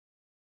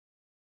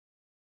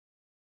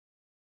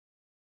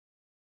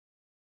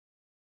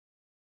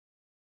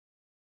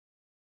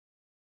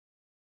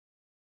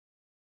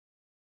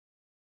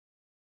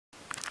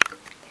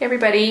Hey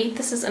everybody,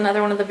 this is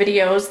another one of the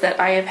videos that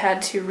I have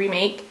had to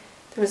remake.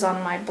 It was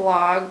on my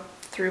blog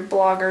through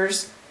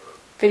bloggers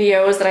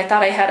videos that I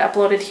thought I had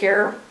uploaded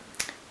here.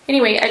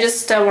 Anyway, I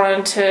just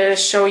wanted to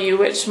show you,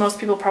 which most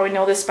people probably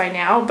know this by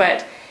now,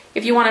 but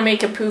if you want to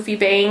make a poofy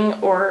bang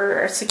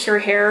or secure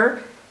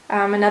hair,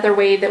 another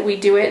way that we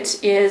do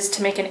it is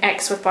to make an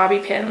X with bobby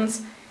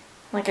pins.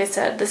 Like I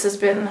said, this has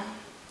been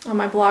on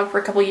my blog for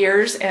a couple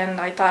years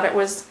and I thought it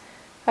was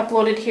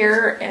uploaded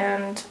here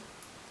and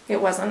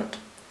it wasn't.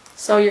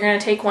 So you're going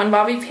to take one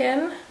bobby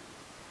pin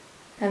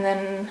and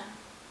then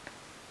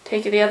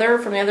take the other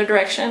from the other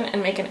direction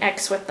and make an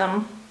X with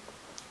them.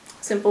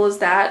 Simple as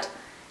that.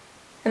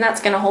 And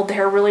that's going to hold the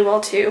hair really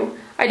well too.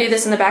 I do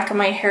this in the back of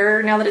my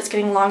hair now that it's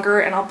getting longer,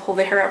 and I'll pull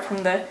the hair up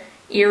from the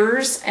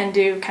ears and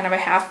do kind of a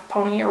half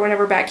pony or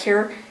whatever back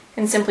here,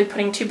 and simply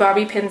putting two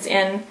bobby pins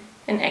in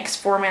an X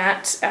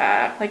format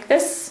like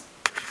this.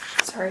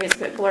 Sorry, it's a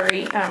bit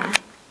blurry.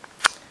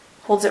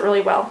 Holds it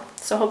really well.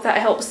 So hope that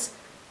helps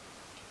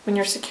when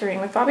you're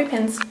securing with bobby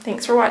pins.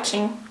 Thanks for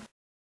watching.